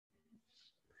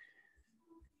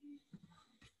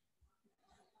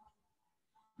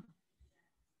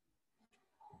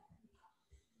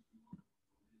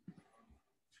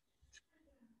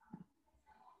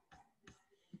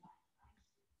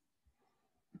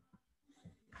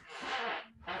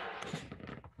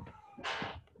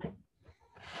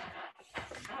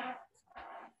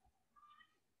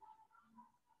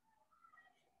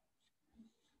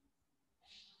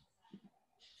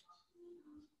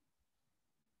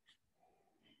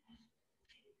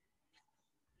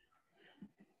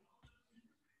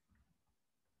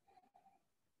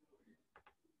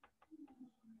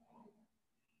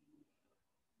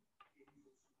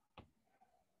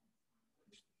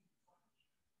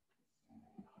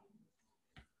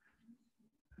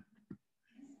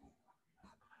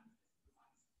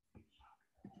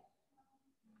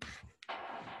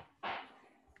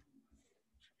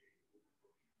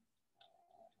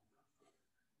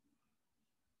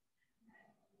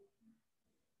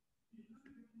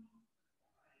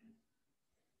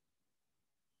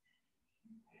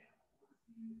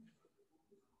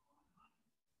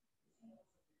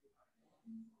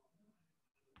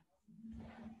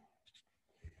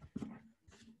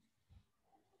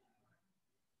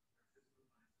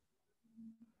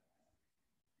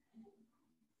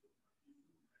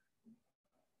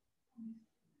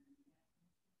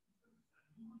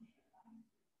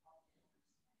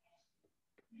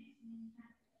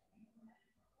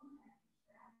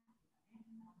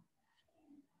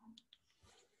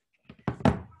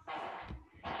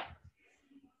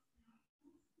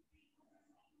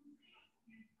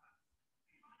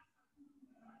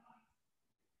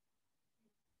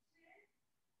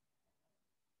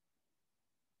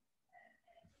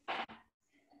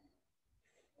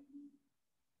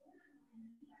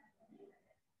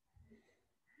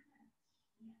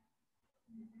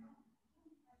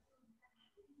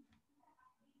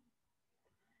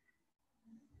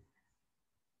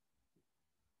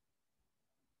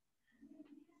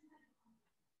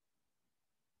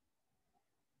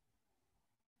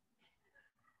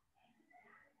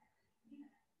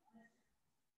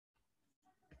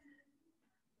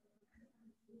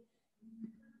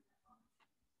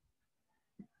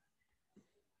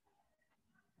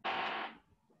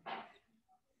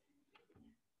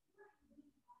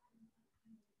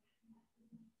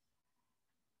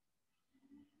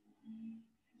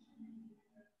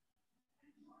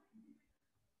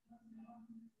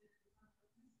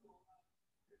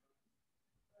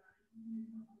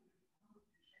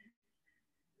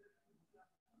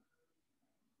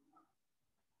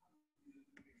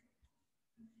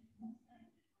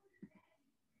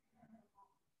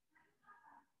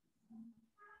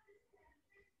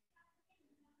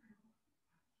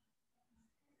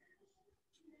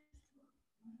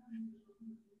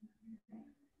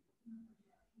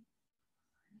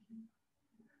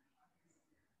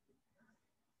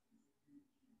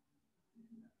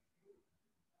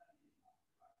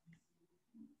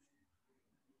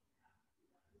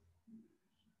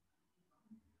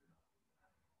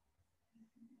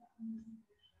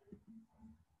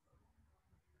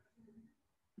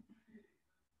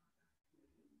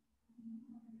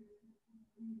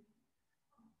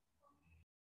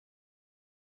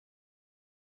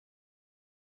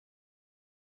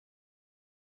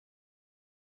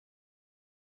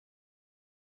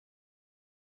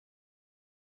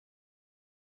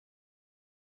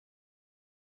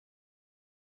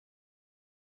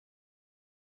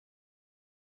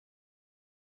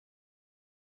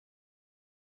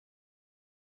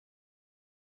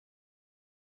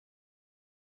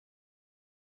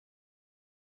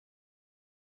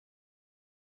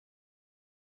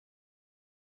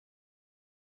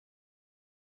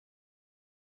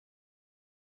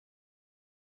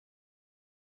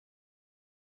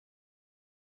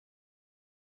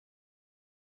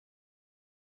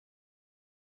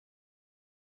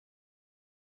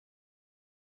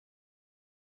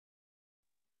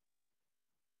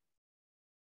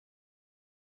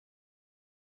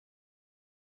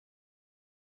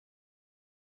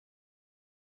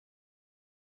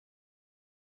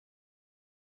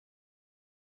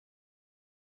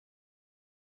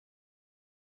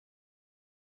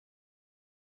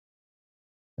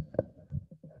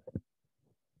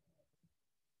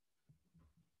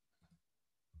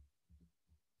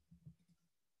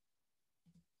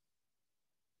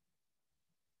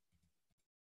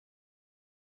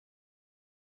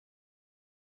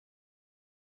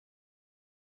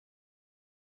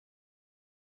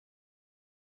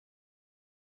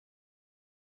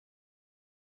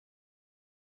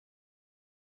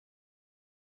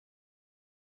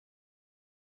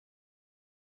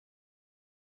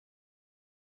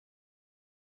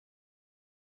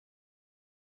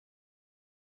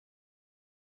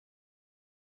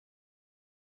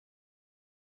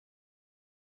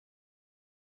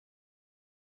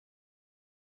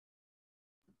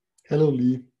Hello,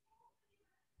 Lee.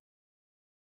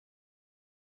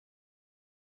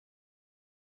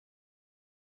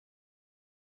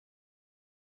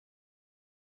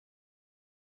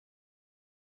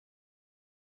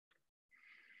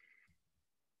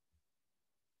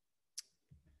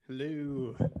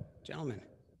 Hello, gentlemen.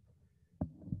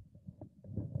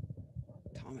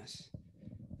 Thomas.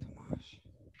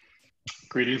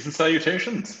 Greetings and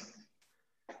salutations.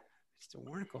 Mr.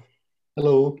 Warnicle.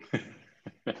 Hello.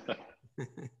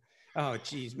 Oh,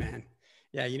 geez, man.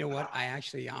 Yeah, you know what? I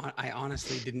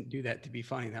honestly didn't do that to be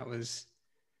funny. That was,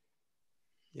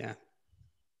 yeah.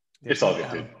 It's all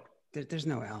good, dude. There's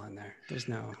no L in there. There's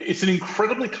no. It's an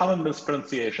incredibly common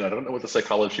mispronunciation. I don't know what the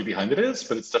psychology behind it is,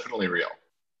 but it's definitely real.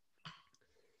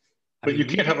 But you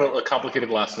can't have a complicated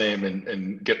last name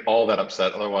and get all that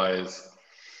upset. Otherwise,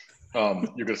 you're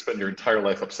going to spend your entire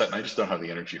life upset. And I just don't have the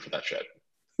energy for that shit.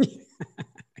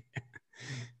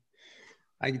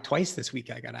 Twice this week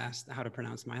I got asked how to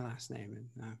pronounce my last name,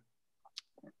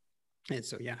 and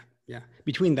so yeah.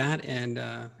 Between that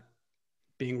and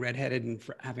being redheaded and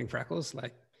having freckles,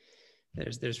 like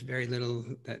there's very little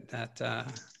that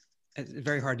it's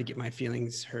very hard to get my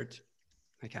feelings hurt.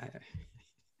 Like I've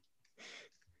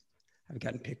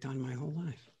gotten picked on my whole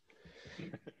life.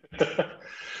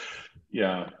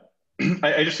 Yeah.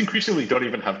 I just increasingly don't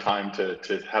even have time to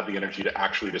have the energy to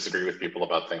actually disagree with people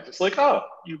about things. It's like, oh,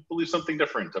 you believe something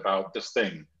different about this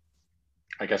thing.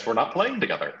 I guess we're not playing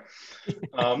together.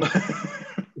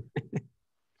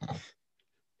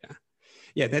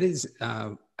 Yeah, that is,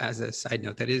 as a side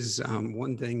note, that is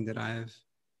one thing that I've,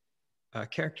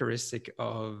 characteristic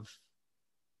of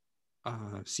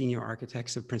senior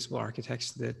architects, of principal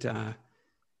architects that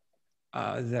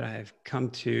I've come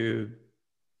to,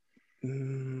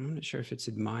 I'm not sure if it's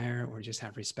admire or just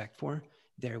have respect for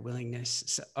their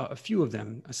willingness. A few of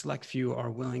them, a select few,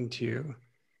 are willing to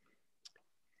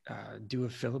do a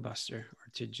filibuster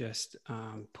or to just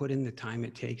put in the time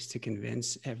it takes to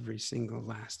convince every single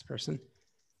last person.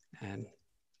 And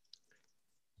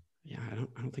yeah, I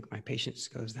don't think my patience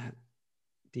goes that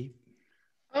deep.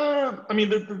 I mean,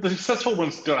 the successful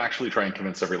ones don't actually try and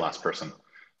convince every last person.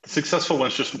 The successful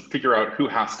ones just figure out who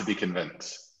has to be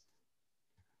convinced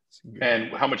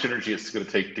and how much energy it's going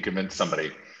to take to convince somebody.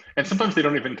 And sometimes they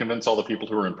don't even convince all the people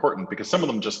who are important because some of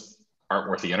them just aren't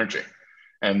worth the energy.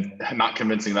 And not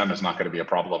convincing them is not going to be a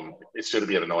problem. It's going to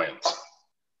be an annoyance.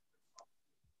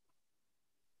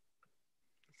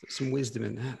 Some wisdom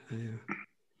in that.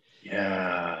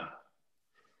 Yeah.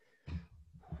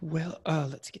 Well,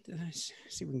 let's get to this.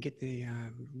 See if we can get the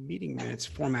meeting minutes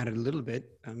formatted a little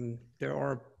bit. There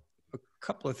are a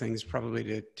couple of things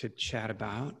probably to chat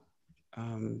about.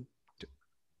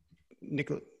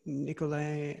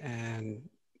 Nicolay and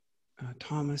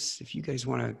Thomas, if you guys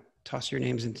want to toss your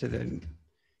names into the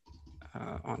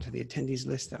onto the attendees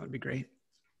list, that would be great.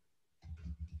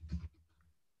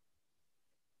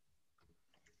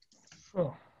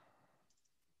 Sure.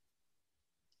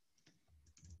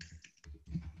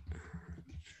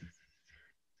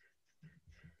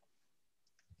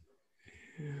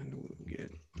 And we'll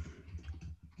get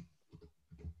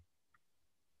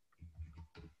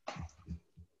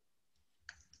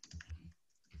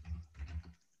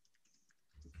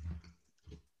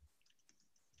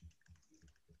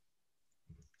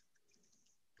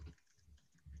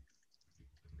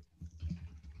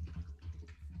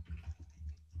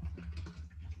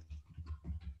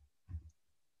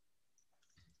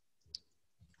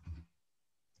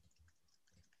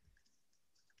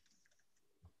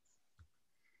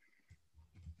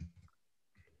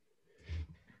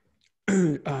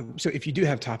so if you do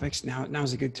have topics,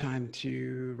 now's a good time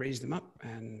to raise them up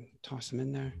and toss them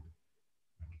in there.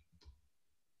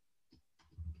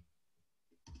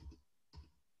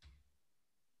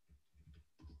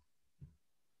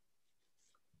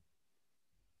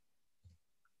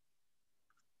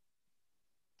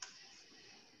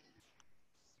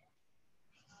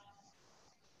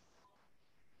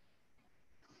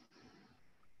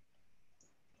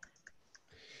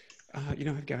 You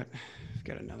know, I've got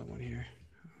another one here.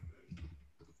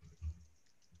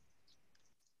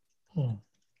 Hmm.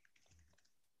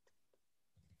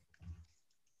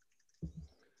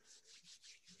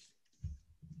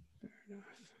 Fair enough.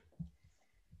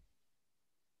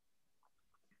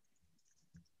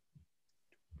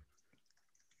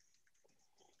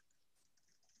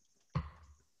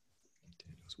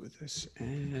 Daniel's with us,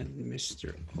 and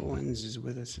Mr. Owens is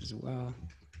with us as well.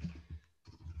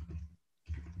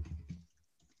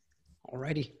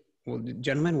 Alrighty. Well,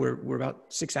 gentlemen, we're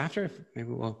about 6 after.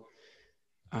 Maybe we'll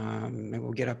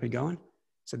get up and going.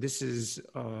 So this is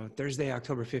Thursday,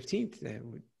 October 15th.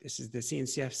 This is the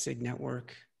CNCF SIG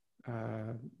Network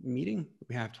meeting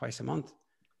we have twice a month.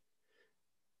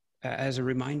 As a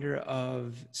reminder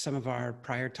of some of our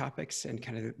prior topics and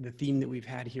kind of the theme that we've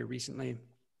had here recently,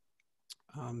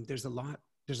 there's a lot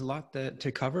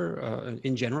to cover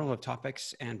in general of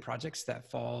topics and projects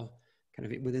that fall kind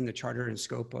of within the charter and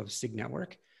scope of SIG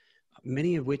Network,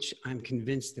 many of which I'm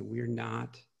convinced that we're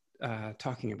not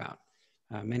talking about.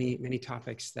 Many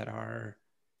topics that are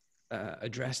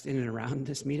addressed in and around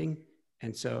this meeting.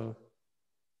 And so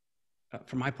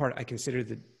for my part, I consider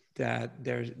that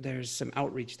there's some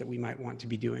outreach that we might want to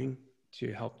be doing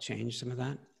to help change some of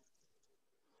that.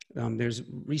 There's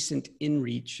recent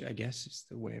inreach, I guess is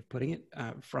the way of putting it,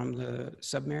 from the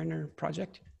Submariner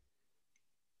project.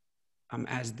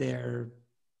 As they're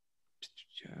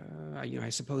I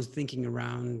suppose thinking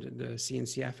around the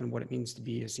CNCF and what it means to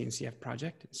be a CNCF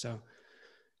project. So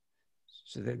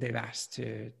they've asked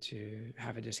to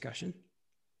have a discussion.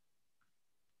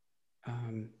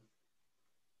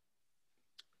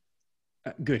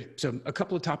 Good. So a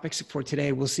couple of topics for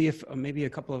today. We'll see if maybe a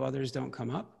couple of others don't come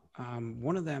up.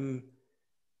 One of them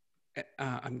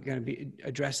I'm going to be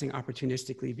addressing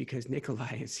opportunistically because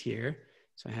Nikolai is here.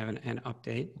 So I have an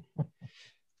update.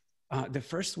 The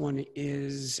first one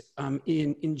is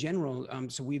in general.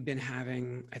 So we've been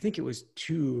having, I think it was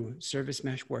 2 service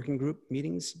mesh working group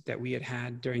meetings that we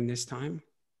had during this time.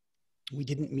 We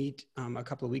didn't meet a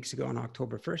couple of weeks ago on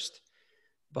October 1st,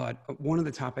 but one of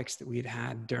the topics that we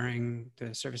had during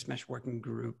the service mesh working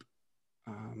group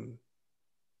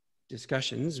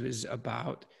discussions was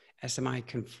about SMI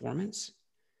conformance.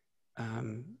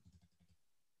 And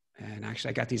actually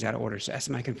I got these out of order. So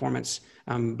SMI conformance,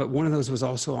 but one of those was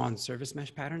also on service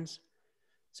mesh patterns.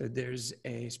 So there's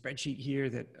a spreadsheet here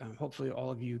that hopefully all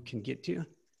of you can get to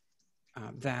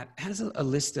that has a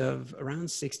list of around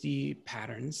 60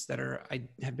 patterns that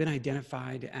have been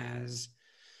identified as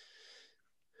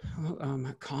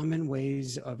common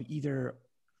ways of either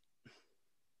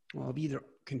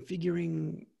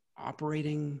configuring,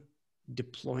 operating,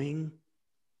 deploying,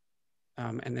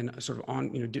 and then sort of on,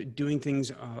 doing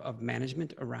things of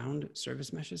management around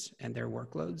service meshes and their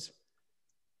workloads.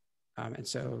 And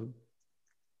so,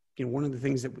 one of the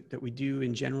things that we do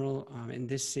in general in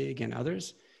this SIG and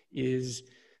others is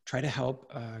try to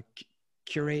help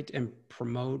curate and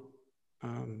promote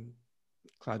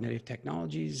cloud native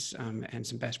technologies and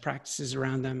some best practices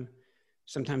around them.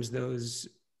 Sometimes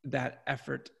that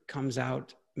effort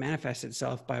manifests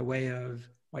itself by way of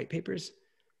white papers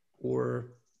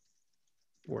or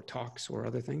talks or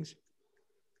other things.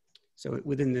 So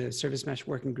within the service mesh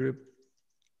working group,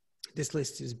 this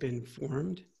list has been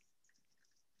formed,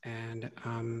 and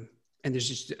there's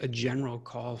just a general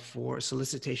call for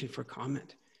solicitation for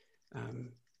comment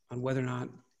on whether or not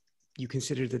you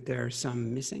consider that there are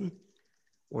some missing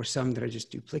or some that are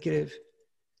just duplicative,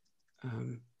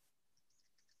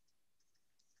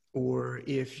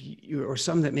 or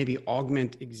some that maybe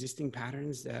augment existing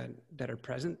patterns that are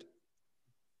present,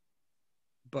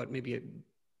 but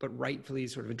rightfully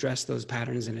sort of address those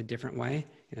patterns in a different way,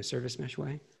 in a service mesh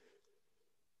way.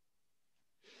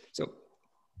 So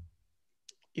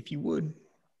if you would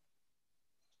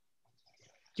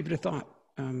give it a thought,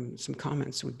 some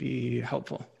comments would be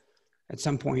helpful. At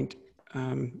some point,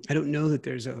 I don't know that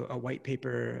there's a white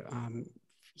paper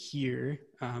here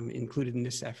included in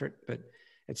this effort, but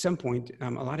at some point, a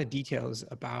lot of details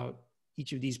about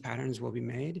each of these patterns will be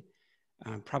made,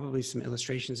 probably some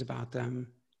illustrations about them,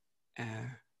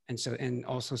 and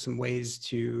also some ways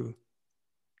to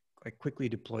quickly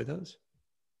deploy those.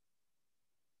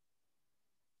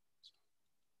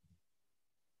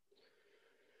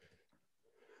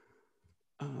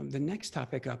 The next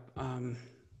topic up,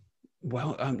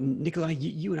 Nikolai,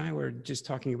 you and I were just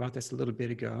talking about this a little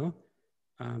bit ago.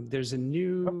 There's a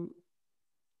new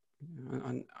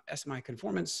on SMI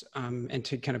conformance, and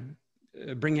to kind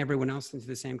of bring everyone else into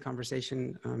the same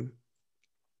conversation,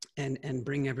 and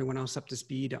bring everyone else up to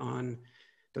speed on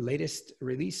the latest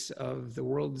release of the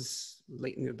world's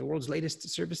latest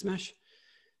service mesh.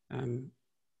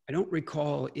 I don't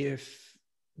recall if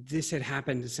this had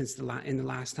happened since in the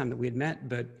last time that we had met,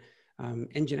 but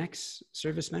Nginx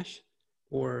service mesh,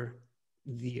 or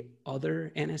the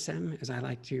other NSM, as I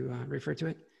like to refer to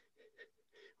it,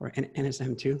 or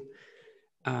NSM2,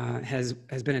 has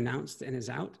been announced and is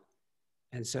out.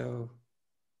 And so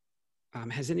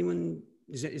has anyone,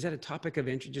 is that a topic of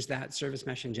interest, just that service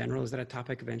mesh in general? Is that a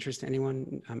topic of interest to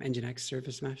anyone, Nginx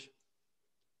service mesh?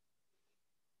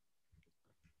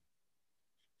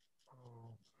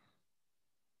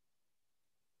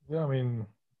 Yeah, I mean,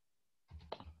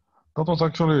 that was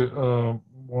actually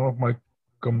one of my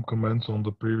comments on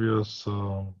the previous,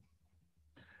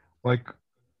 I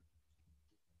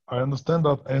understand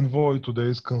that Envoy today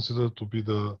is considered to be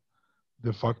the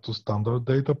de facto standard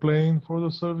data plane for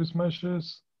the service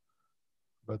meshes,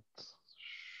 but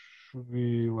should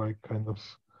we kind of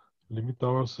limit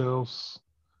ourselves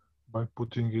by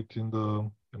putting it in the,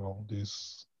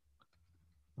 these,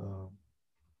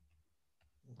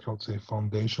 how to say,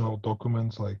 foundational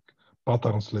documents like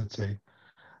patterns, let's say.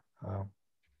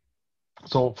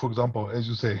 So, for example, as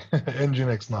you say,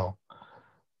 Nginx now.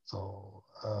 So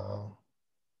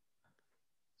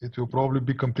it will probably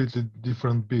be completely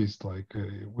different beast.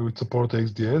 We would support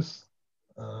XDS.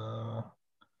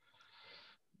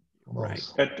 Right.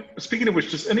 Speaking of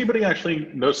which, does anybody actually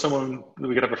know someone that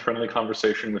we could have a friendly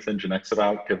conversation with Nginx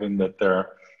about, given that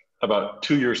they're about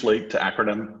 2 years late to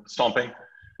acronym stomping.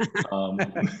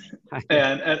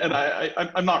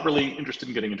 I'm not really interested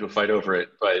in getting into a fight over it,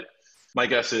 but my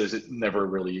guess is it never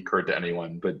really occurred to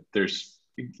anyone. But there's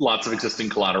lots of existing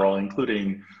collateral,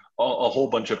 including a whole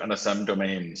bunch of NSM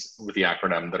domains with the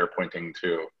acronym that are pointing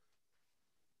to,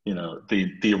 you know,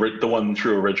 the one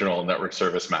true original network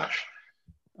service mesh.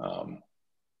 Like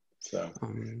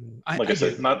I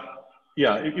said,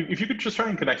 if you could just try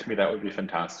and connect me, that would be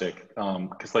fantastic.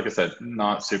 Because like I said,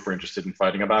 not super interested in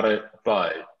fighting about it,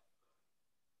 but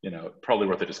you know, probably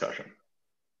worth a discussion.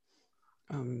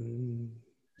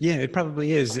 Yeah, it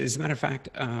probably is. As a matter of fact,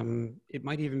 it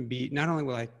might even be, not only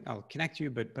will I'll connect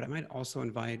you, but I might also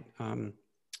invite them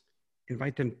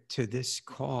to this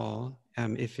call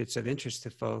if it's of interest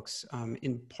to folks,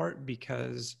 in part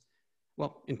because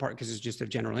it's just of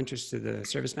general interest to the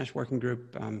Service Mesh Working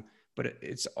Group, but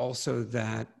it's also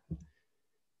that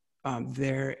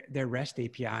their REST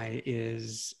API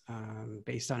is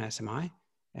based on SMI,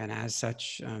 and as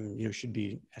such, you know, should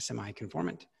be SMI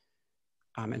conformant.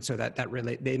 And so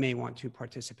they may want to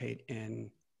participate in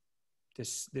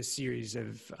this series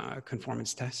of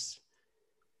conformance tests.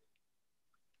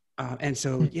 And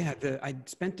so, yeah, I've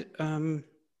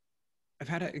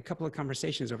had a couple of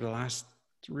conversations over the last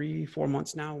 3-4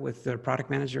 months now with the product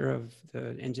manager of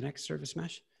the Nginx Service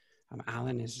Mesh.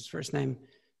 Alan is his first name.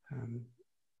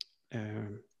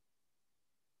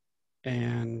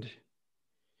 And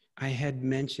I had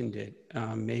mentioned it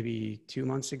maybe 2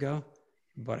 months ago,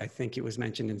 but I think it was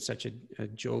mentioned in such a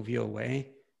jovial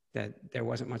way that there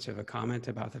wasn't much of a comment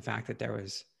about the fact that there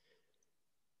was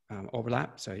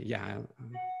overlap. So yeah.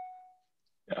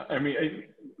 Yeah, I mean,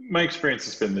 my experience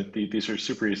has been that these are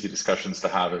super easy discussions to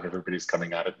have if everybody's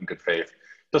coming at it in good faith.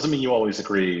 Doesn't mean you always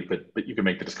agree, but you can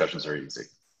make the discussions very easy.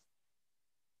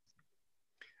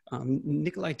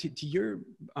 Nikolai, to your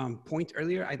point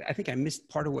earlier, I think I missed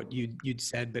part of what you'd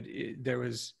said, but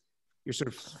you're sort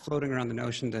of floating around the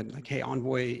notion that, like, hey,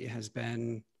 Envoy has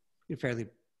been fairly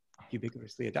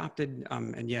ubiquitously adopted,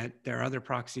 and yet there are other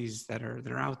proxies that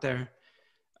are out there.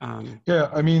 Yeah,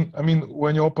 I mean,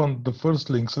 when you open the first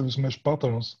link, service mesh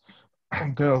patterns,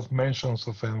 there are mentions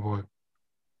of Envoy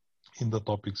in the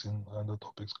topics in the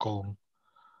topics column.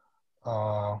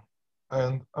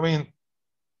 And I mean,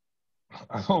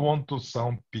 I don't want to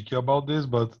sound picky about this,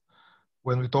 but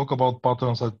when we talk about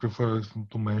patterns, I prefer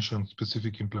to mention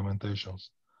specific implementations.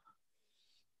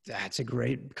 That's a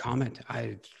great comment.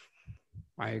 I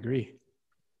agree.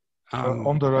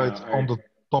 On the right, on the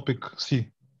topic C.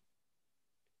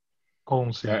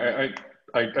 Column C. Yeah,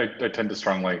 I tend to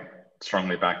strongly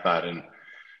back that, and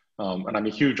I'm a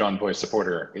huge Envoy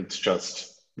supporter. It's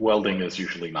just welding is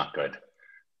usually not good,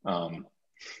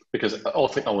 because all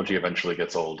technology eventually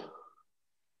gets old.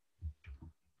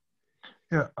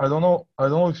 Yeah, I don't know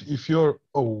if you're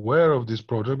aware of this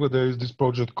project, but there is this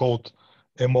project called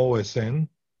MOSN.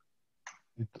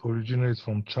 It originates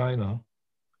from China,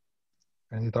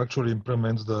 and it actually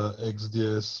implements the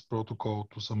XDS protocol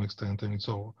to some extent, and it's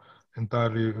all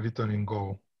entirely written in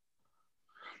Go.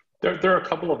 There are a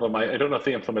couple of them. I don't know if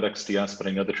they implement XDS, but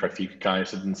I know the Traffic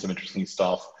guys have done some interesting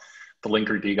stuff. The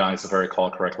Linkerd guys, if I recall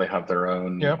correctly, have their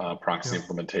own proxy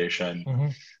implementation. Mm-hmm.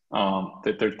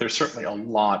 There's certainly a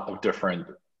lot of different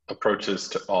approaches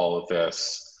to all of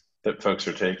this that folks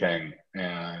are taking,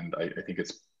 and I think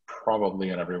it's probably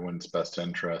in everyone's best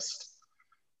interest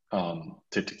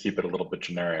to keep it a little bit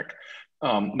generic.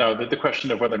 Now, the question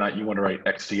of whether or not you want to write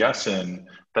XDS in,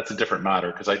 that's a different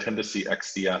matter, because I tend to see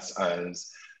XDS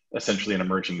as essentially an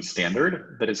emerging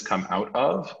standard that has come out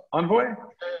of Envoy.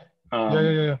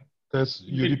 Yeah. That's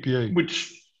UDPA.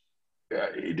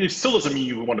 It still doesn't mean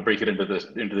you want to break it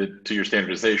to your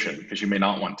standardization, because you may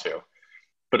not want to,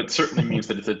 but it certainly means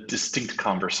that it's a distinct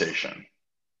conversation.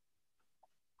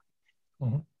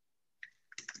 Mm-hmm.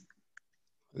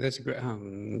 That's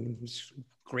a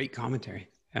great commentary.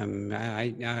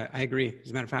 I agree.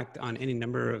 As a matter of fact, on any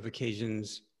number of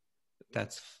occasions,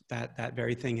 that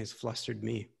very thing has flustered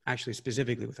me, actually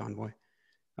specifically with Envoy,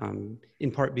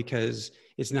 in part because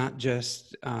it's not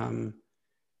just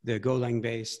the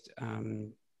Golang-based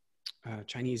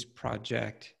Chinese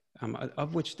project,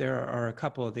 of which there are a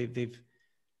couple. The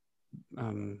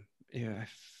one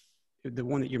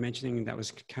that you're mentioning that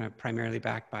was kind of primarily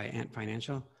backed by Ant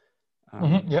Financial.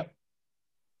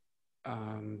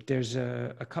 There's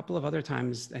a couple of other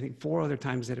times, I think 4 other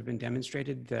times that have been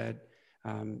demonstrated that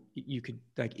you could,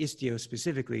 like Istio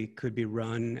specifically, could be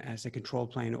run as a control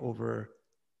plane over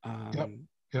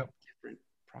different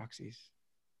proxies.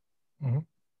 Mm-hmm.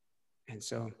 And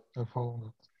so I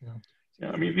follow that.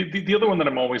 Yeah, I mean, the other one that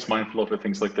I'm always mindful of with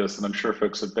things like this, and I'm sure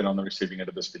folks have been on the receiving end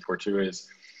of this before too, is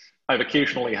I've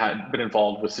occasionally been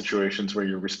involved with situations where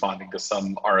you're responding to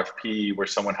some RFP where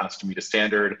someone has to meet a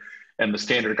standard, and the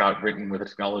standard got written with a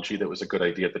technology that was a good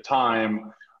idea at the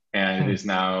time, and it is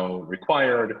now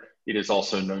required. It is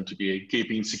also known to be a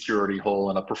gaping security hole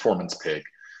and a performance pig.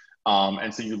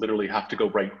 And so you literally have to go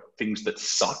write things that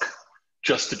suck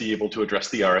just to be able to address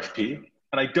the RFP.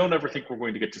 And I don't ever think we're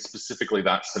going to get to specifically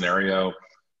that scenario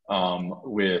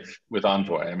with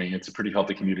Envoy. I mean, it's a pretty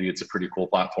healthy community. It's a pretty cool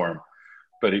platform,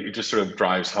 but it just sort of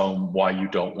drives home why you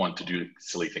don't want to do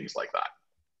silly things like that.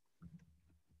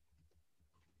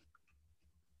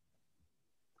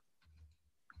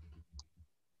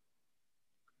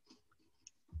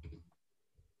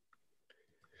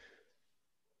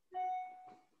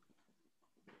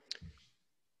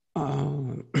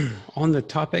 On the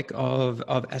topic of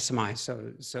SMI,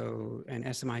 so and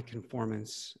SMI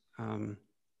conformance, I'm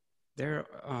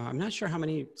not sure how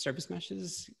many service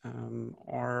meshes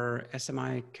are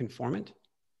SMI conformant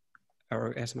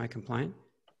or SMI compliant,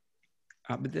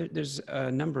 but there's a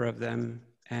number of them,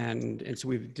 and so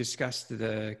we've discussed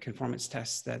the conformance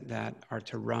tests that are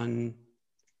to run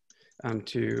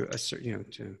to assert,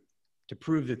 to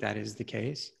prove that is the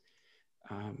case.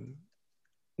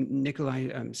 Nikolai,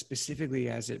 specifically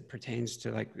as it pertains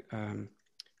to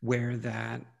where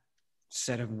that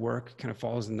set of work kind of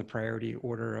falls in the priority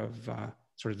order of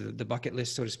sort of the bucket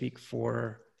list, so to speak,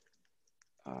 for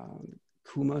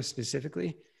Kuma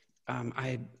specifically.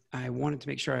 I wanted to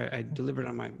make sure I delivered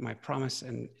on my promise,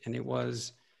 and it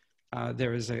was, there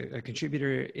was a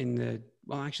contributor in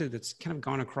that's kind of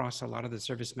gone across a lot of the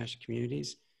service mesh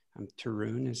communities.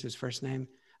 Tarun is his first name.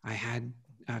 I had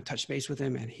touched base with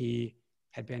him, and he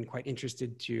had been quite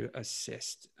interested to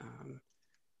assist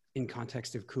in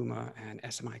context of Kuma and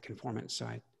SMI conformance. So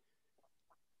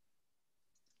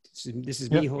this is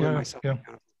me holding myself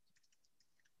accountable.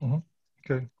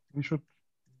 Okay, we should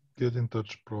get in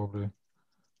touch probably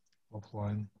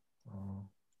offline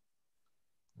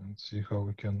and see how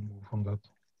we can move on that.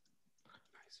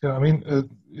 Yeah, I mean,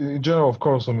 in general, of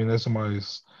course, I mean, SMI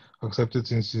is accepted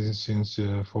in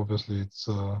CNCF. Obviously, it's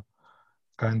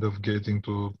kind of getting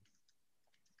to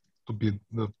be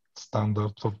the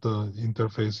standards of the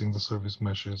interfacing the service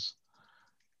meshes.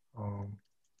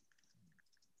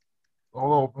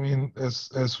 Although, I mean,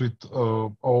 as with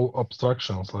all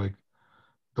abstractions, like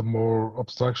the more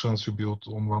abstractions you build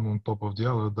on one on top of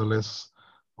the other, the less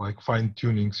like fine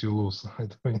tunings you lose.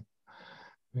 Right? I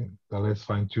mean, the less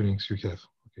fine tunings you have.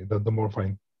 Okay, the more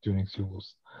fine tunings you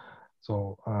lose.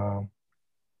 So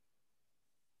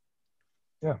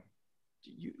yeah.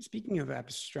 Speaking of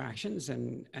abstractions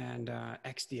and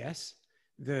XDS,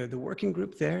 the working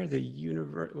group there, the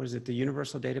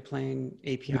Universal Data Plane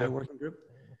API working group?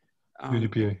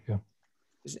 UDPA, yeah.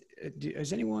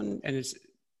 Is anyone, and it's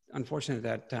unfortunate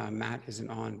that Matt isn't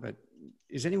on, but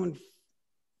is anyone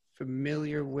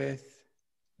familiar with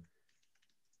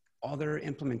other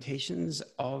implementations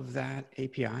of that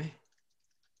API?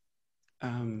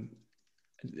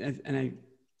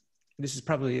 This is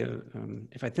probably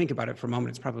if I think about it for a moment,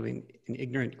 it's probably an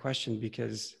ignorant question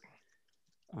because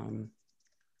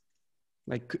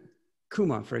like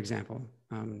Kuma, for example,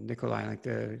 Nikolai, like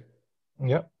the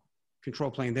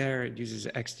control plane there, it uses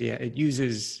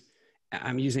XDS.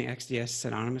 I'm using XDS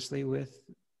synonymously with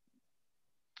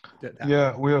that.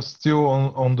 Yeah, we are still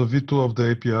on the V2 of the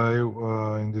API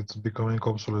and it's becoming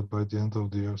obsolete by the end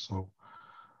of the year. So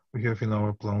we have in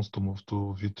our plans to move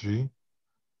to V3.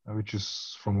 Which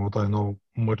is, from what I know,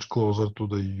 much closer to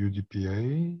the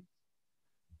UDPA.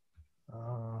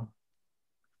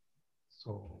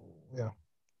 So, yeah.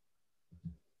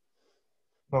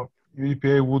 No,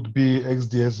 UDPA would be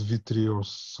XDS V3 or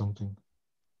something.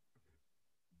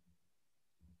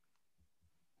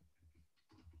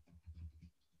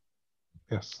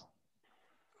 Yes.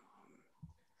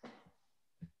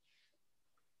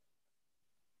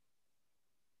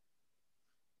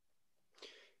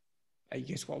 I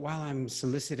guess while I'm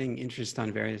soliciting interest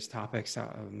on various topics,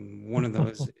 one of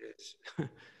those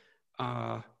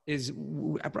is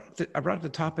I brought up the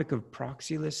topic of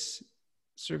proxyless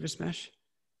service mesh.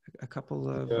 A couple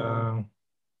of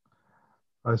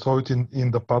I saw it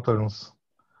in the patterns.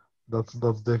 That's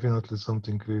definitely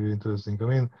something really interesting. I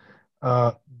mean,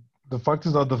 the fact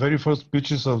is that the very first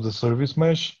pitches of the service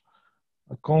mesh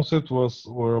concept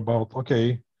were about,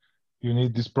 okay, you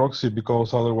need this proxy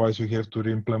because otherwise you have to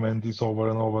re-implement this over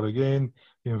and over again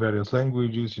in various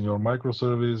languages, in your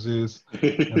microservices,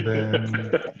 and then,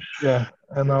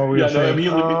 and now we are saying,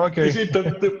 okay. You see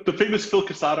the famous Phil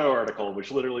Casato article, which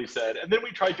literally said, and then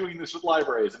we tried doing this with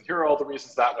libraries, and here are all the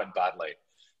reasons that went badly.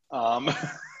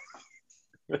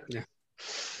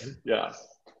 Yeah.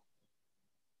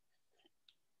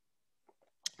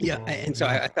 Yeah, and so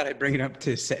I thought I'd bring it up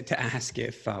to ask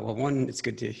if, well, one, it's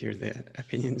good to hear the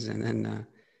opinions, and then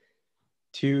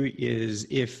two is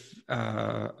if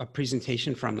a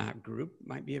presentation from that group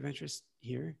might be of interest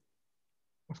here.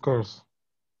 Of course.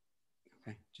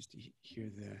 Okay, just to hear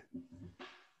the.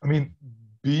 I mean,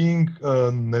 being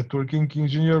a networking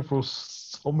engineer for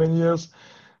so many years,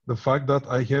 the fact that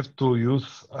I have to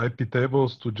use IP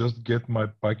tables to just get my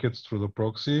packets through the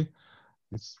proxy,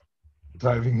 it's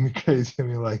driving me crazy. I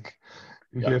mean, like,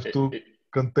 you have two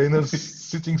containers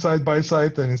sitting side by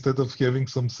side, and instead of having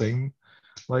some same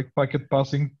like packet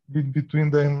passing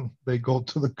between them, they go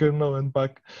to the kernel and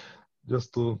back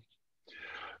just to.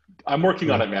 I'm working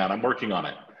on it, man. I'm working on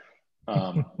it.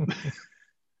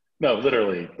 No,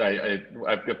 literally,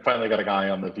 I've finally got a guy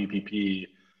on the VPP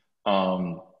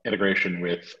integration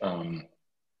with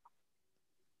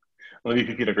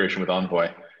Envoy,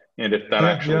 and if that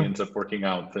actually ends up working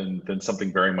out, then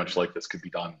something very much like this could be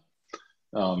done.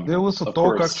 There was a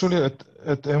talk actually at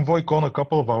EnvoyCon a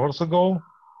couple of hours ago.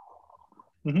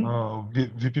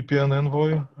 VPP and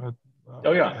Envoy.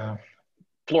 Oh yeah.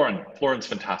 Florin's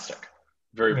fantastic.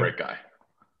 Very bright guy.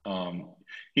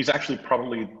 He's actually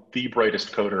probably the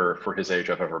brightest coder for his age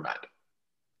I've ever met.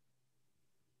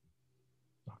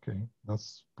 Okay,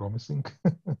 that's promising.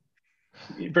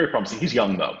 Very promising. He's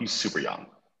young though. He's super young.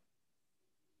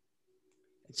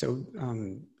 So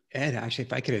Ed, actually,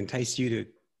 if I could entice you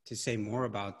to say more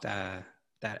about that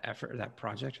effort, that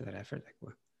project, or that effort.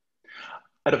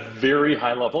 At a very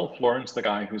high level, Florin's the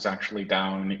guy who's actually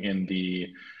down in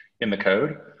the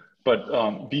code. But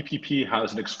VPP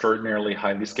has an extraordinarily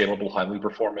highly scalable, highly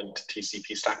performant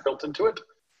TCP stack built into it.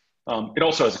 It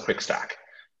also has a quick stack.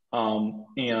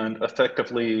 And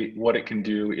effectively, what it can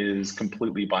do is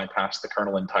completely bypass the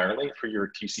kernel entirely for your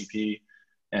TCP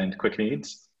and quick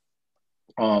needs,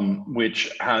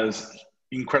 which has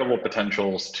incredible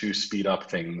potentials to speed up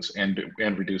things and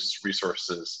reduce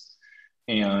resources.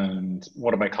 And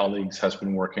one of my colleagues has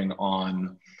been working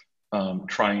on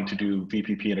trying to do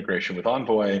VPP integration with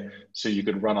Envoy, so you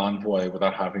could run Envoy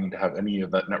without having to have any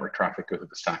of that network traffic go through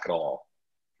the stack at all.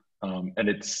 And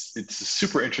it's a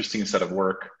super interesting set of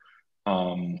work.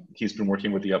 He's been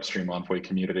working with the upstream Envoy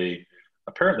community,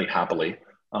 apparently happily.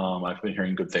 I've been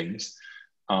hearing good things,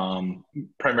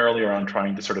 primarily around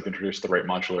trying to sort of introduce the right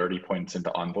modularity points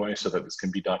into Envoy so that this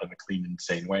can be done in a clean and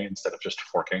sane way instead of just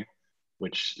forking,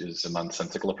 which is a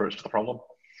nonsensical approach to the problem.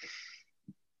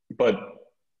 But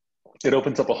it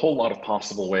opens up a whole lot of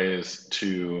possible ways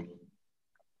to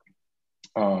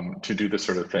do this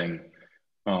sort of thing,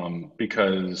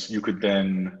 because you could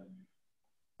then,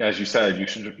 as you said, you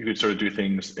could sort of do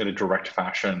things in a direct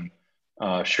fashion,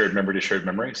 shared memory to shared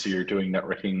memory. So you're doing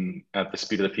networking at the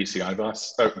speed of the PCI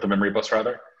bus, the memory bus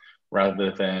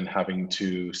rather than having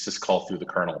to syscall through the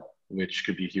kernel, which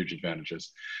could be huge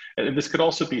advantages. And this could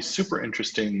also be super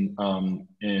interesting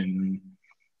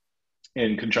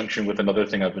in conjunction with another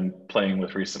thing I've been playing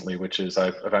with recently, which is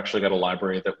I've actually got a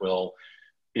library that will,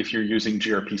 if you're using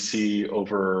gRPC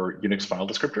over Unix file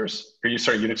descriptors,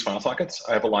 Unix file sockets,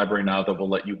 I have a library now that will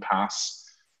let you pass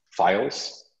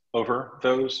files over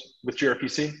those with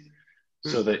gRPC,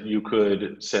 so that you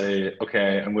could say,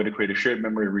 okay, I'm going to create a shared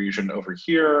memory region over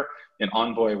here in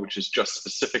Envoy, which is just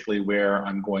specifically where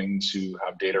I'm going to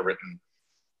have data written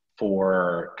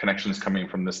for connections coming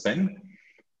from this thing.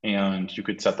 And you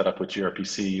could set that up with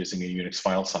gRPC using a Unix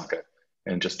file socket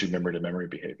and just do memory-to-memory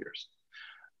behaviors.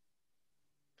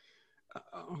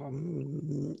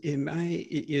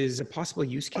 Is a possible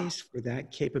use case for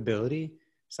that capability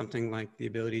something like the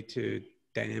ability to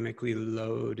dynamically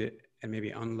load and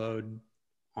maybe unload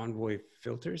Envoy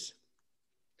filters?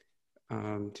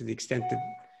 To the extent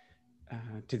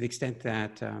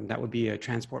that that would be a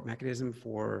transport mechanism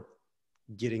for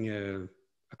getting a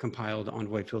compiled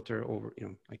Envoy filter over,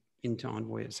 like into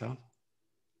Envoy itself?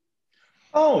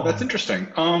 Oh, that's interesting.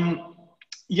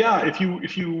 Yeah, if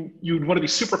you'd want to be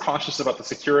super cautious about the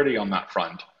security on that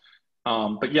front,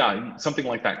 but yeah, something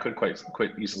like that could quite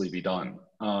easily be done.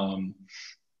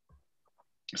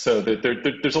 So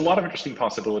there's a lot of interesting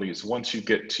possibilities once you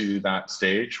get to that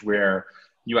stage where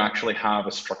you actually have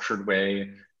a structured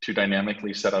way to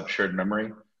dynamically set up shared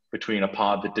memory between a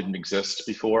pod that didn't exist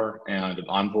before and an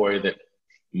Envoy that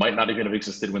might not even have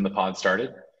existed when the pod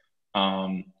started.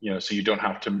 So you don't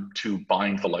have to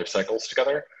bind the life cycles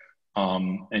together.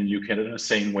 And you can, in a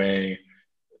sane way,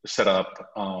 set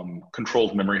up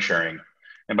controlled memory sharing.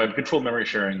 And by controlled memory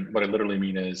sharing, what I literally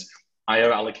mean is I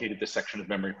have allocated this section of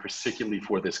memory particularly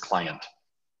for this client,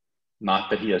 not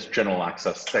that he has general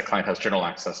access, that client has general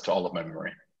access to all of my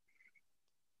memory.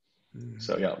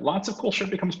 So yeah, lots of cool shit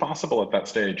becomes possible at that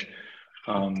stage.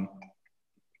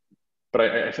 but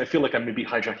I feel like I may be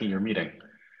hijacking your meeting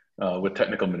with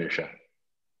technical minutia.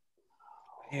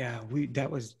 Yeah,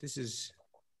 this is,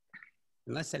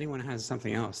 unless anyone has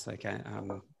something else, like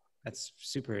that's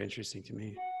super interesting to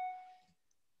me.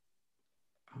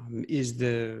 Is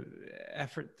the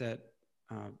effort that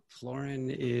Florin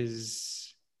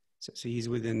is, so he's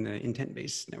within the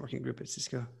intent-based networking group at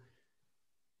Cisco,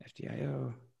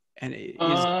 FDIO, and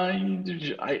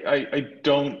I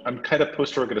don't, I'm kind of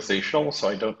post-organizational, so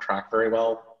I don't track very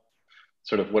well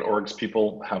sort of what orgs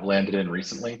people have landed in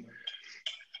recently.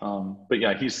 But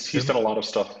yeah, he's done a lot of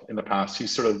stuff in the past.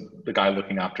 He's sort of the guy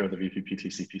looking after the VPP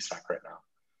TCP stack right now.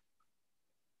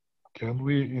 Can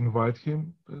we invite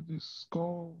him to this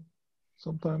call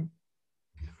sometime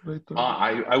later?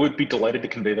 I would be delighted to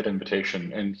convey that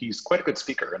invitation, and he's quite a good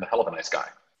speaker and a hell of a nice guy.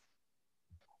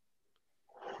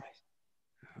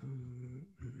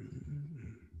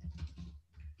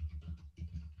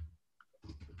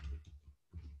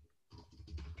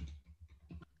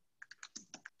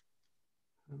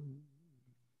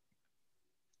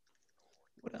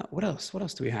 What else? What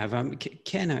else do we have?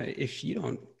 Ken, if you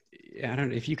don't, I don't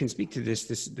know if you can speak to this.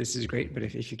 This is great, but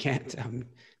if you can't,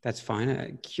 that's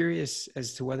fine. Curious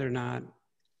as to whether or not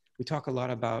we talk a lot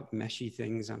about meshy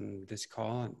things on this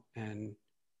call, and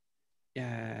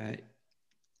at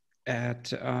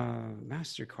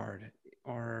MasterCard,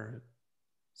 are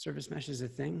service meshes a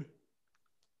thing?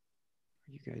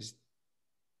 Are you guys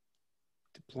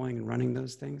deploying and running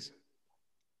those things?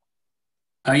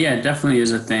 Yeah, it definitely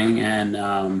is a thing,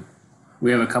 and we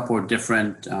have a couple of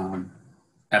different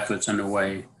efforts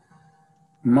underway,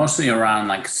 mostly around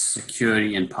like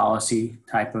security and policy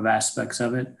type of aspects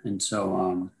of it. And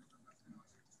so,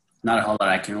 not a whole lot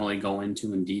I can really go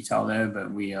into in detail there,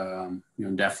 but we are,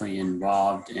 definitely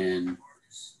involved in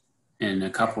a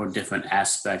couple of different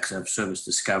aspects of service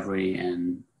discovery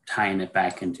and tying it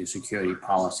back into security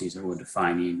policies that we're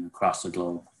defining across the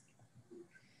globe.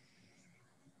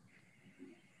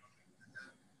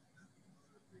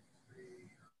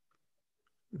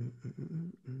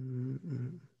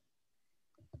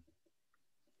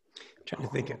 I'm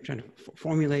trying to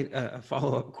formulate a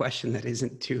follow-up question that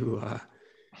isn't too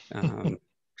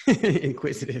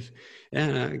inquisitive.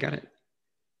 Yeah, no, got it.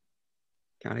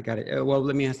 Well,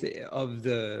 let me ask,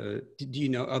 do you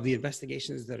know of the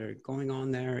investigations that are going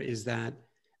on there? Is that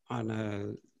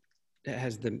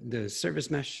has the service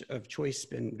mesh of choice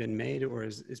been made, or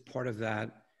is part of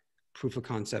that proof of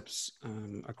concepts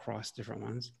across different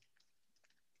ones?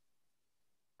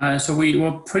 So we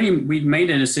made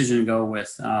a decision to go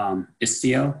with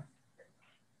Istio,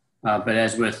 but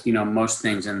as with most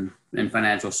things in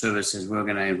financial services, we're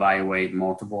going to evaluate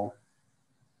multiple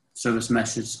service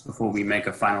meshes before we make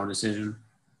a final decision.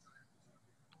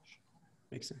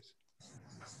 Makes sense.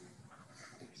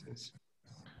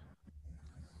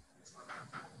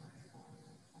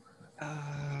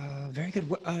 Very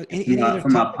good. Any other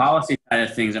from topics? a policy side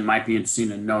of things, it might be interesting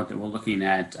to note that we're looking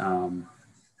at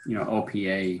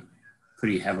OPA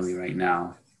pretty heavily right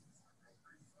now.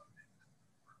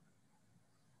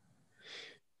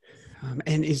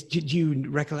 And did you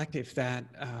recollect if that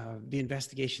the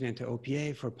investigation into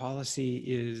OPA for policy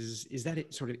is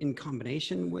that sort of in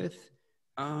combination with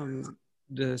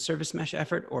the service mesh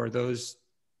effort, or are those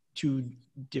two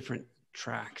different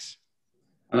tracks?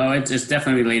 No, it's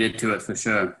definitely related to it for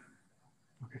sure.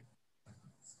 Okay.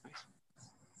 Nice.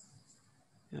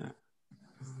 Yeah.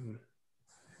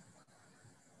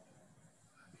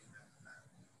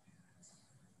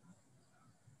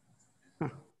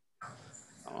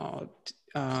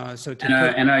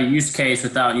 And our use case,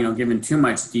 without giving too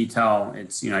much detail,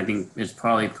 it's I think it's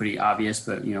probably pretty obvious,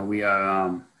 but we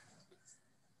are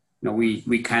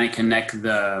we kind of connect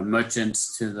the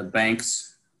merchants to the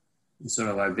banks, sort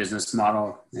of our business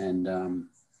model, and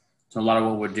so a lot of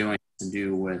what we're doing has to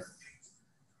do with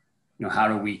how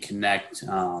do we connect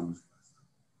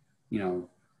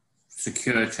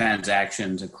secure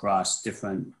transactions across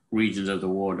different regions of the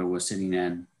world that we're sitting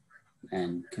in,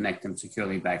 and connect them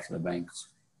securely back to the banks.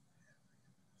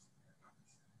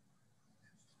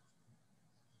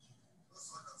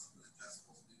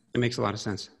 It makes a lot of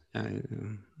sense.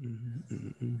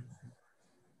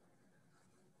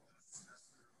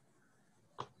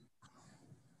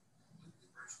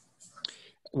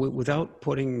 Without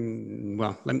putting,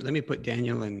 well, let me put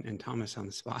Daniel and Thomas on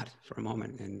the spot for a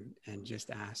moment and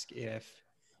just ask if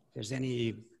there's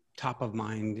any top of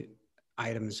mind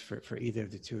items for either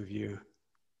of the two of you.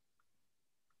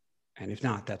 And if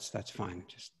not, that's fine.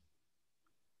 Just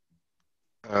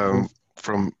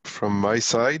from my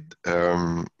side,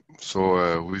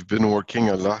 so we've been working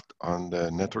a lot on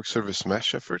the network service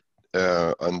mesh effort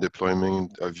on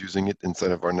deployment of using it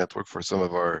inside of our network for some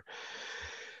of our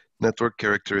network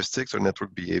characteristics or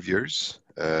network behaviors.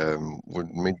 We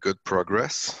made good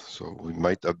progress, so we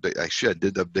might update. Actually, I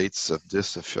did updates of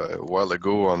this a while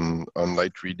ago on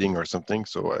light reading or something,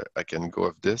 so I can go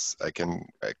of this. I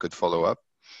could follow up.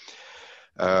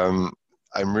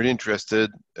 I'm really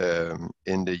interested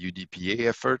in the UDPA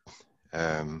effort,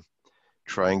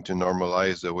 trying to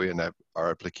normalize the way our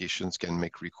applications can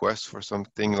make requests for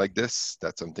something like this.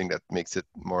 That's something that makes it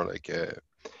more like a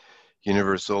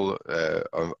universal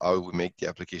on how we make the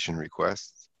application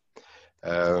requests.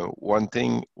 One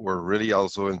thing we're really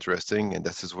also interesting, and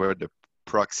this is where the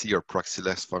proxy or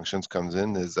proxyless functions comes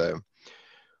in, is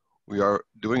we are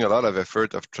doing a lot of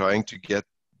effort of trying to get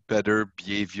better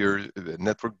behavior,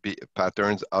 network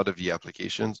patterns out of the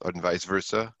applications, and vice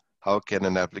versa. How can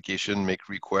an application make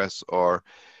requests or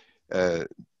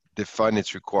define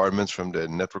its requirements from the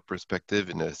network perspective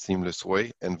in a seamless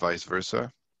way, and vice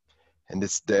versa? And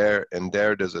it's there, and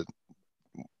there's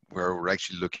where we're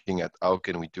actually looking at how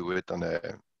can we do it on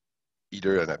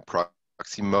either in a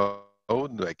proxy mode,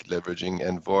 like leveraging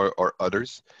Envoy or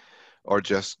others, or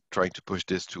just trying to push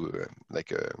this to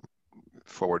like a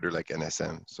forwarder like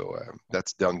NSM. So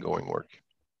that's the ongoing work.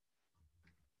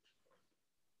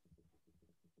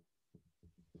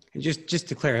 And just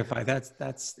to clarify, that's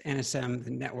NSM,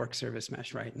 the network service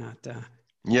mesh, right? Not.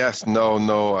 Yes, no.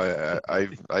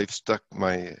 I've stuck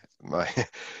my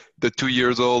the 2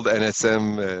 years old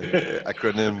NSM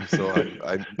acronym, so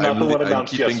I'm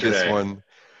keeping yesterday. This one.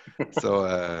 So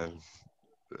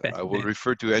I will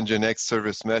refer to Nginx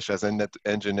Service Mesh as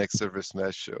Nginx Service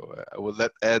Mesh. So I will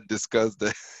let Ed discuss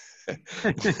the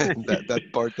that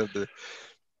part of the.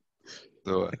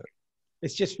 So it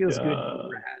just feels good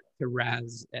to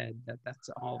razz Ed. That's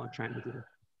all I'm trying to do.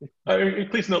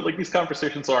 Please note, like, these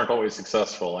conversations aren't always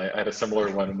successful. I had a similar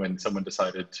one when someone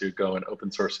decided to go and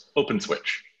open source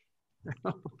OpenSwitch.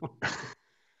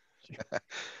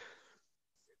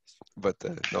 But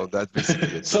no, that's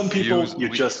basically it. Some people you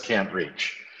just can't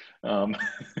reach.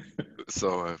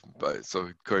 So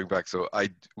going back,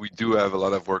 we do have a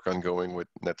lot of work ongoing with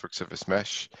network service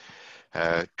mesh,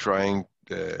 trying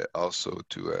also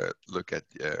to look at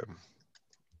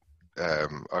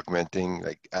augmenting,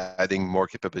 like adding more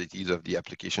capabilities of the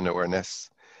application awareness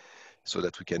so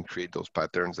that we can create those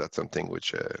patterns. That's something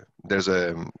which there's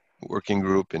a working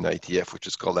group in ITF which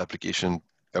is called Application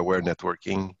Aware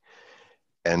Networking.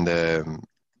 And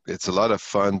it's a lot of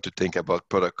fun to think about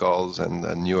protocols and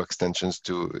new extensions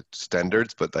to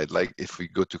standards. But if we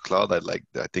go to cloud,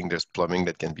 I think there's plumbing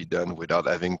that can be done without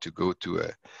having to go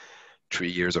to 3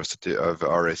 years of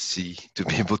RSC to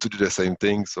be able to do the same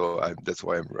thing. So that's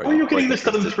why I'm right. How are you getting this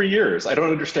done in 3 years? I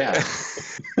don't understand.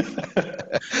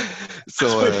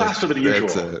 So way faster than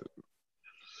usual.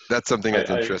 That's something that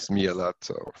interests me a lot.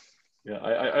 So yeah,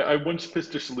 I once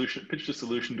pitched a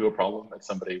solution to a problem at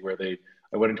somebody where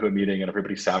I went into a meeting and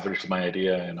everybody savaged my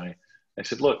idea, and I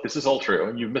said, look, this is all true,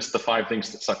 and you've missed the 5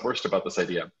 things that suck worst about this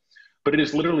idea. But it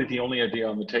is literally the only idea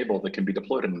on the table that can be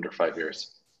deployed in under 5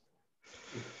 years.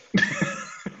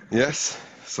 Yes,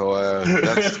 so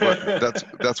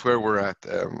that's where we're at.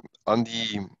 On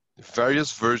the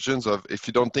various versions of, if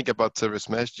you don't think about service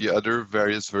mesh, the other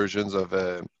various versions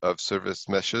of service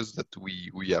meshes that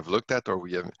we have looked at, or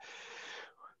we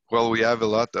have a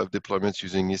lot of deployments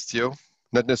using Istio.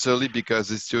 Not necessarily because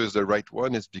Istio is the right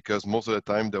one, it's because most of the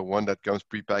time the one that comes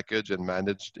prepackaged and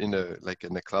managed in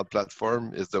a cloud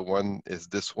platform is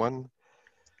this one.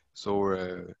 So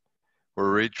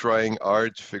we're really trying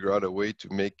hard to figure out a way to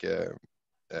make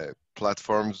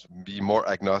platforms be more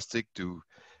agnostic to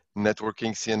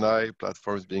networking CNI,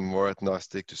 platforms being more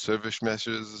agnostic to service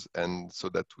meshes, and so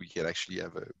that we can actually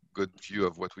have a good view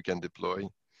of what we can deploy.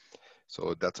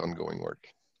 So that's ongoing work.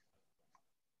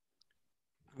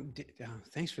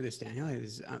 Thanks for this, Daniel.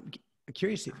 I'm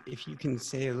curious if you can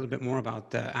say a little bit more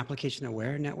about the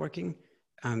application-aware networking,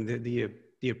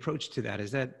 the approach to that.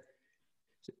 Is it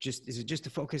just to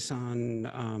focus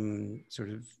on sort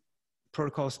of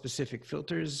protocol-specific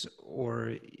filters,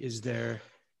 or is there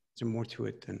more to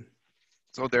it than?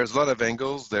 So there's a lot of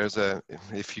angles.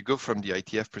 If you go from the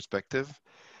ITF perspective,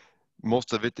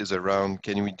 most of it is around,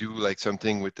 can we do like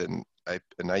something with an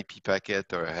IP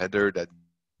packet or a header that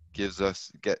gives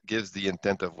the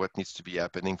intent of what needs to be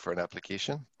happening for an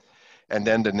application, and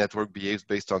then the network behaves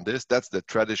based on this. That's the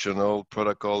traditional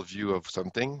protocol view of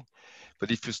something.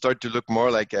 But if you start to look more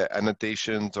like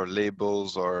annotations or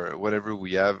labels or whatever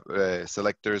we have,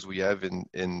 selectors we have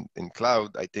in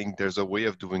cloud, I think there's a way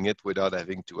of doing it without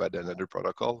having to add another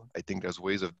protocol. I think there's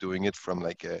ways of doing it from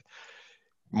like a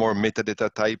more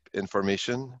metadata type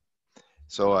information.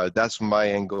 So that's my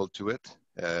angle to it.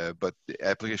 But the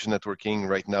application networking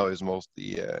right now is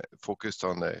mostly focused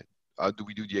on how do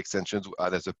we do the extensions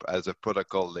as a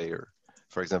protocol layer.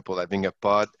 For example, having a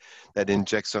pod that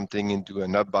injects something into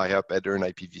an up by up header in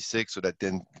IPv6, so that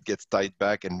then gets tied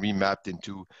back and remapped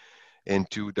into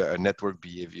the network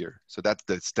behavior. So that's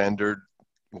the standard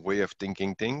way of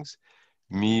thinking things.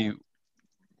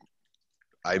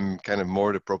 I'm kind of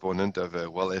more the proponent of,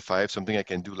 well, if I have something I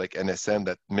can do like NSM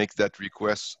that makes that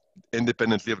request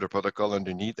independently of the protocol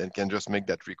underneath and can just make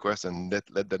that request and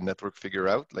let the network figure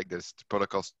out, like this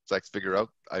protocol stacks figure out,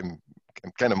 I'm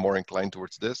kind of more inclined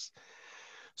towards this.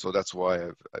 So that's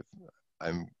why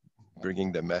I'm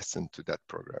bringing the MES into that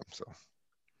program. So.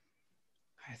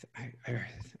 I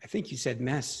think you said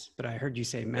mess, but I heard you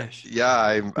say mesh.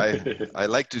 Yeah, I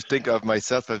like to think of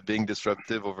myself as being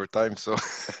disruptive over time. So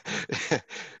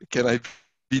can I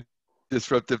be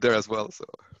disruptive there as well?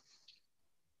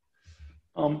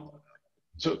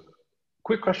 So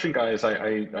quick question, guys.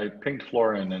 I pinged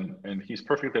Florin, and he's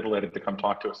perfectly delighted to come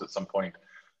talk to us at some point,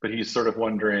 but he's sort of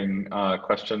wondering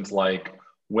questions like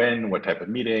when, what type of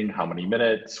meeting, how many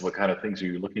minutes, what kind of things are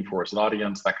you looking for as an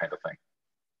audience, that kind of thing.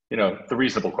 You know, the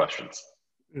reasonable questions.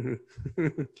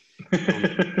 Mm-hmm.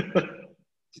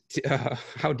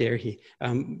 How dare he?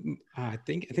 I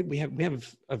think we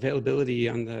have availability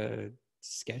on the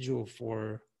schedule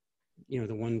for, you know,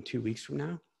 the 1-2 weeks from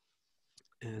now,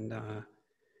 and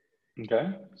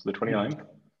okay, so the 29th.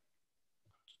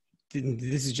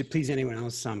 This is just, please anyone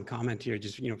else comment here,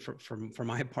 just, you know, for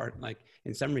my part, like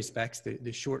in some respects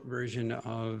the short version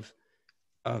of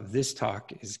this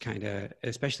talk is kind of,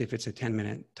 especially if it's a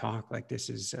 10-minute talk like this,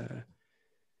 is you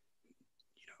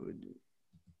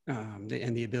know,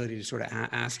 and the ability to sort of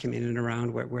ask him in and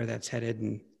around where that's headed,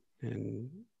 and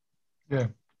yeah,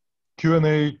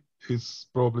 Q&A is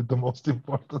probably the most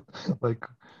important. Like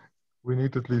we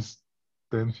need at least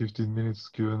 10-15 minutes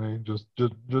Q&A just to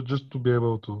be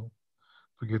able to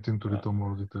get into a little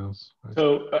more details. Right?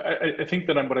 So I think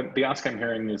that the ask I'm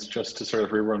hearing is just to sort of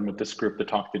rerun with this group the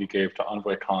talk that he gave to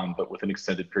EnvoyCon, but with an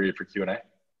extended period for Q&A. That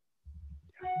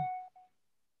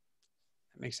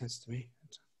makes sense to me.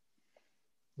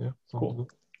 Yeah, cool. Good.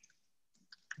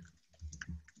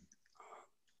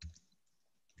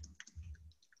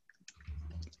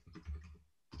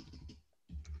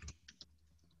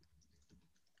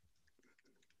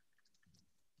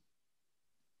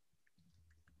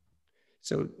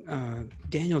 So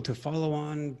Daniel, to follow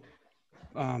on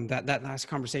that last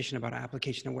conversation about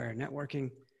application-aware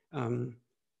networking,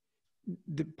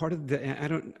 part of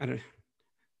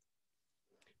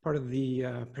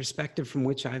the perspective from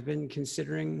which I've been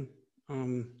considering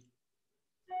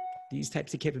these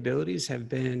types of capabilities have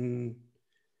been,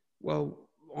 well,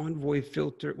 Envoy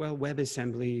filter, well,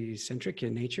 WebAssembly centric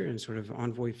in nature, and sort of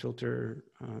Envoy filter,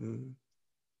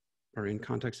 or in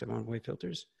context of Envoy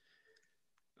filters.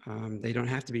 They don't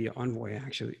have to be Envoy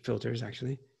filters,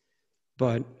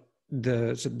 but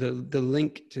the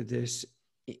link to this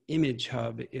image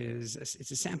hub is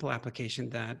it's a sample application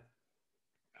that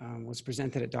was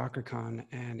presented at DockerCon,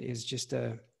 and is just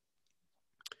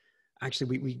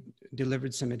actually we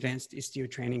delivered some advanced Istio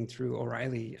training through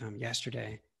O'Reilly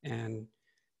yesterday, and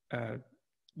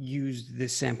used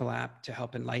this sample app to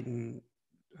help enlighten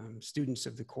students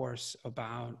of the course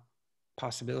about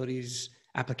possibilities,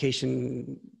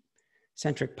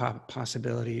 application-centric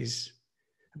possibilities,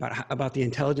 about the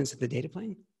intelligence of the data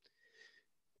plane,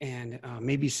 and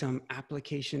maybe some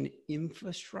application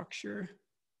infrastructure,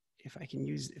 if I can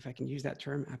use that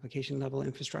term, application level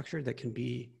infrastructure that can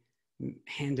be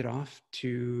handed off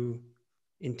to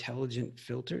intelligent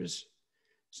filters.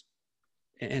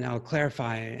 And I'll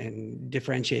clarify and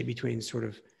differentiate between sort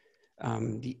of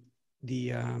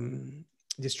the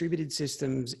distributed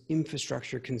systems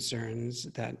infrastructure concerns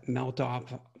that melt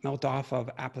off of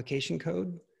application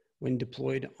code when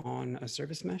deployed on a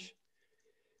service mesh. I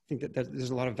think that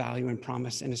there's a lot of value and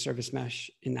promise in a service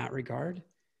mesh in that regard.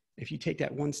 If you take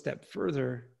that one step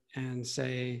further and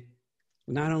say,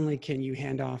 not only can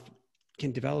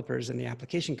developers in the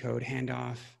application code hand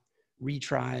off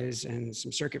retries and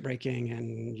some circuit breaking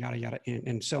and yada yada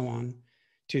and so on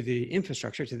to the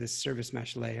infrastructure, to the service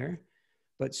mesh layer,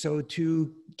 but so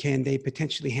too can they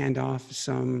potentially hand off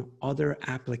some other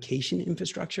application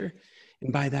infrastructure.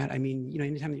 And by that I mean, you know,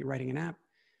 anytime that you're writing an app,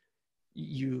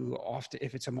 you often,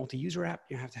 if it's a multi-user app,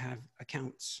 you have to have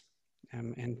accounts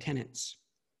and tenants,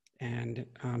 and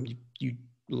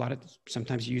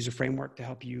sometimes you use a framework to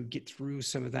help you get through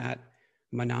some of that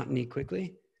monotony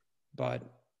quickly, but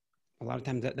a lot of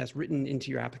times that's written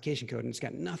into your application code, and it's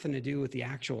got nothing to do with the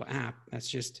actual app. That's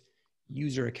just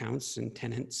user accounts and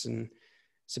tenants. And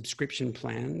subscription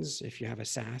plans, if you have a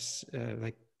SaaS,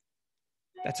 like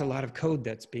that's a lot of code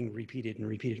that's being repeated and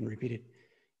repeated and repeated.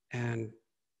 And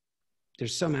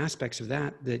there's some aspects of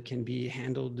that that can be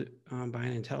handled by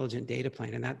an intelligent data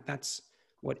plane. And that's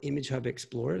what Image Hub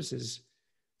explores is.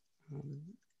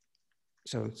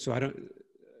 So I don't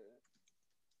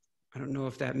know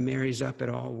if that marries up at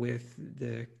all with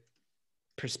the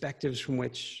perspectives from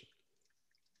which,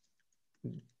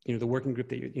 the working group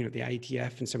that, the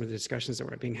IETF and some of the discussions that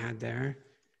were being had there,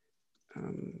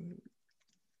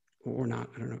 or not.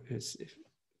 I don't know. Does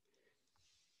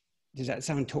that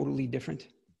sound totally different?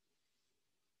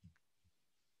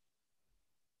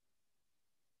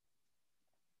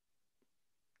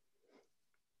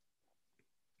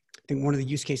 I think one of the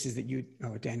use cases that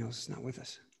Daniel's not with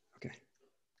us. Okay.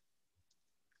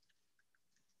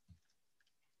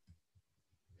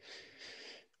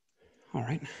 All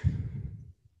right.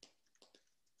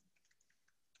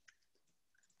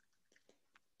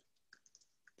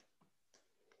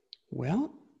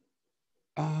 Well,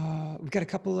 we've got a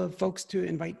couple of folks to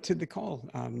invite to the call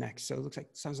next. So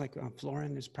it sounds like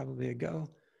Florin is probably a go.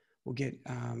 We'll get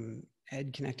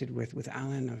Ed connected with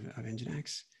Alan of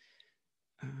Nginx.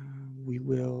 We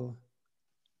will,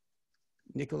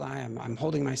 Nikolai, I'm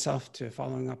holding myself to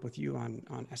following up with you on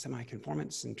SMI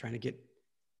conformance and trying to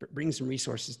bring some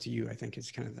resources to you, I think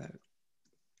is kind of the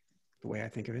way I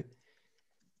think of it.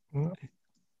 Mm-hmm.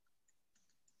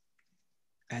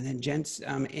 And then gents,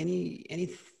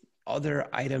 any other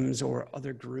items or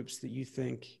other groups that you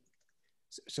think,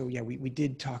 so yeah, we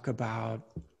did talk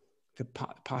about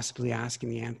possibly asking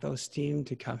the Anthos team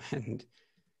to come and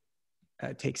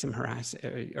take some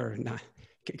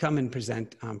come and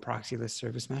present proxyless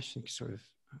service mesh and sort of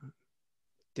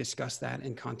discuss that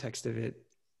in context of it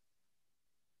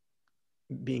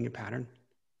being a pattern,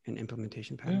 an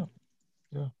implementation pattern.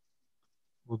 Yeah,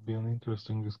 would be an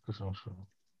interesting discussion, sure.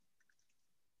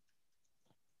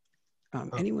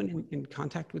 Anyone in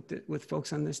contact with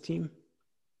folks on this team?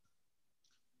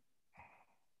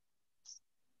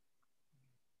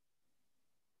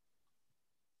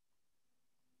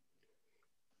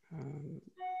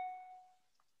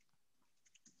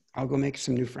 I'll go make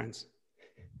some new friends.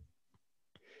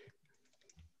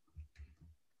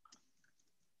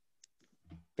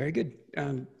 Very good.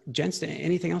 Gents,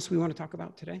 anything else we want to talk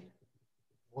about today?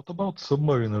 What about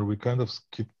Submariner? We kind of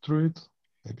skipped through it.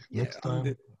 Maybe next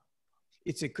time.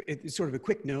 It's sort of a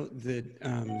quick note that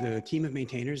the team of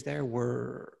maintainers there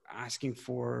were asking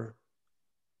for,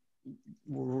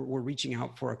 we're reaching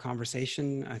out for a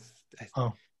conversation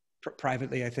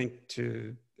privately, I think,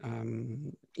 to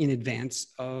in advance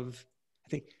of, I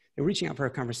think they're reaching out for a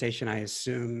conversation, I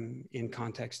assume, in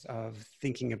context of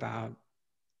thinking about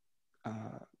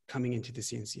coming into the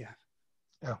CNCF.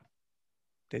 Yeah.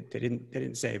 They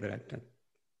didn't say, but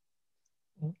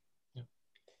yeah.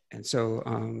 And so,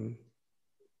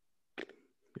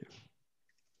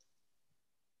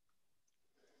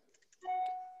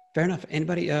 fair enough.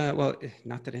 Anybody? Well,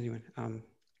 not that anyone.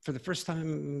 For the first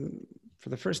time,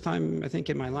 I think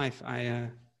in my life, I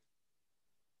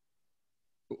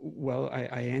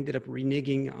ended up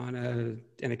reneging on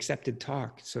an accepted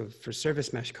talk. So for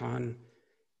Service Mesh Con,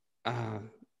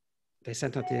 they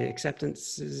sent out the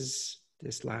acceptances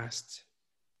this last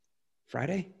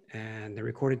Friday, and the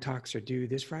recorded talks are due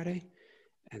this Friday,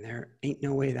 and there ain't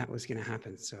no way that was going to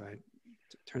happen. So I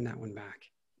turned that one back.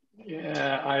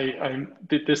 Yeah, I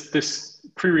did this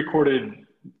pre-recorded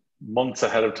months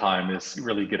ahead of time is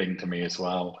really getting to me as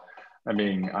well. I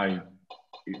mean,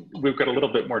 we've got a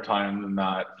little bit more time than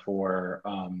that for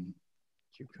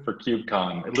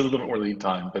KubeCon, a little bit more lead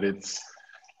time, but it's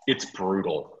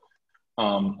brutal.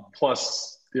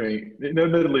 Plus,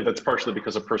 admittedly, that's partially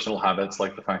because of personal habits,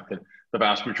 like the fact that the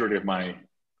vast majority of my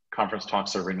conference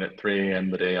talks are written at 3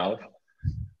 a.m. the day of.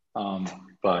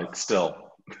 But still.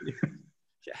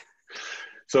 Yeah.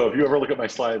 So if you ever look at my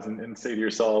slides and say to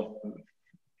yourself,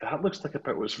 that looks like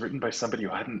it was written by somebody who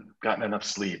hadn't gotten enough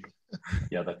sleep.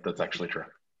 Yeah, that's actually true.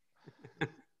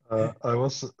 I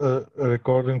was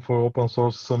recording for Open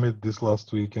Source Summit this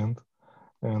last weekend,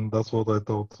 and that's what I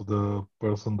told to the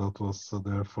person that was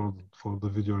there for the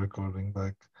video recording.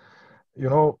 Like,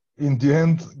 in the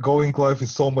end, going live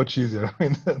is so much easier. I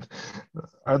mean,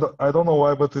 I don't know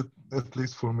why, but at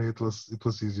least for me, it was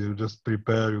easier. Just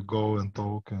prepare, you go and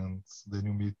talk, and then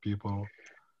you meet people.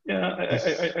 Yeah, I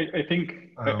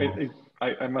think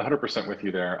I'm 100% with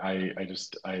you there. I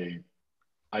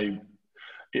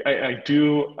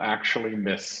do actually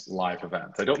miss live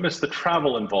events. I don't miss the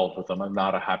travel involved with them. I'm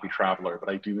not a happy traveler, but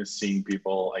I do miss seeing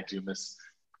people. I do miss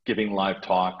giving live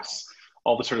talks,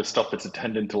 all the sort of stuff that's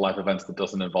attendant to live events that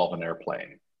doesn't involve an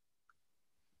airplane.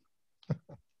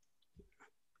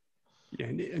 Yeah,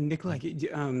 Nikolai,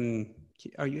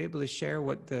 are you able to share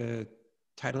what the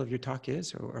title of your talk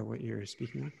is, or what you're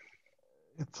speaking on?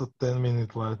 It's a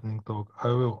 10-minute lightning talk. I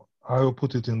will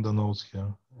put it in the notes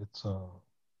here. It's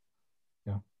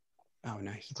yeah. Oh,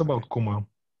 nice. It's about Kuma.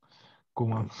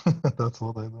 That's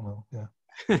what I do now. Yeah.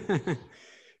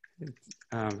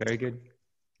 Very good.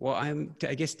 Well,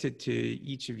 I guess to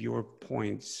each of your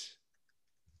points,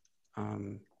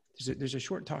 there's a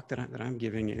short talk that I'm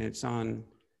giving, and it's on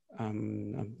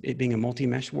it being a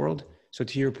multi-mesh world. So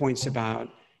to your points about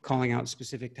calling out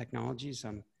specific technologies,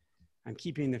 I'm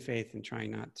keeping the faith and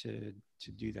trying not to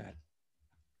do that.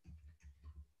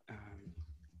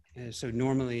 So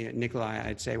normally, Nikolai,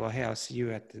 I'd say, well, hey, I'll see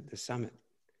you at the summit.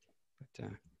 But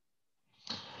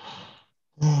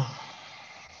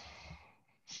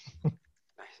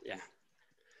yeah.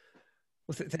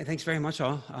 Well, thanks very much,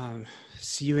 all.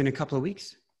 See you in a couple of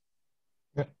weeks.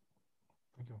 Yeah.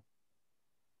 Thank you.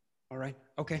 All right.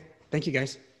 Okay. Thank you,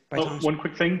 guys. Bye, Oh, Thomas. one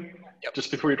quick thing,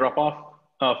 just before you drop off.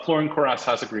 Florian Corras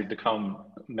has agreed to come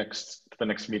to the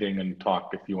next meeting and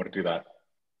talk if you want to do that.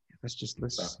 Let's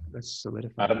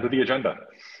solidify. Add him to the agenda.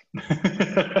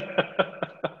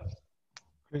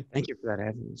 Thank you for that,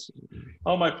 Ed.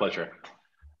 Oh, my pleasure.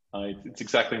 It's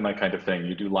exactly my kind of thing.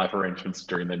 You do live arrangements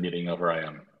during the meeting over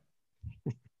IM.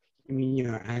 I mean,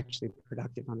 you're actually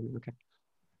productive on it. Okay.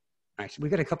 All right. So we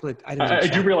got a couple of items. I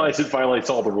do realize it violates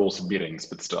all the rules of meetings,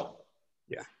 but still.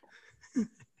 Yeah.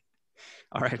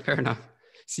 All right. Fair enough.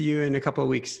 See you in a couple of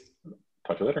weeks.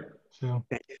 Talk to you later. See you.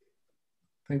 Thank you.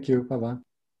 Thank you. Bye-bye.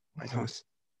 Bye, Thomas.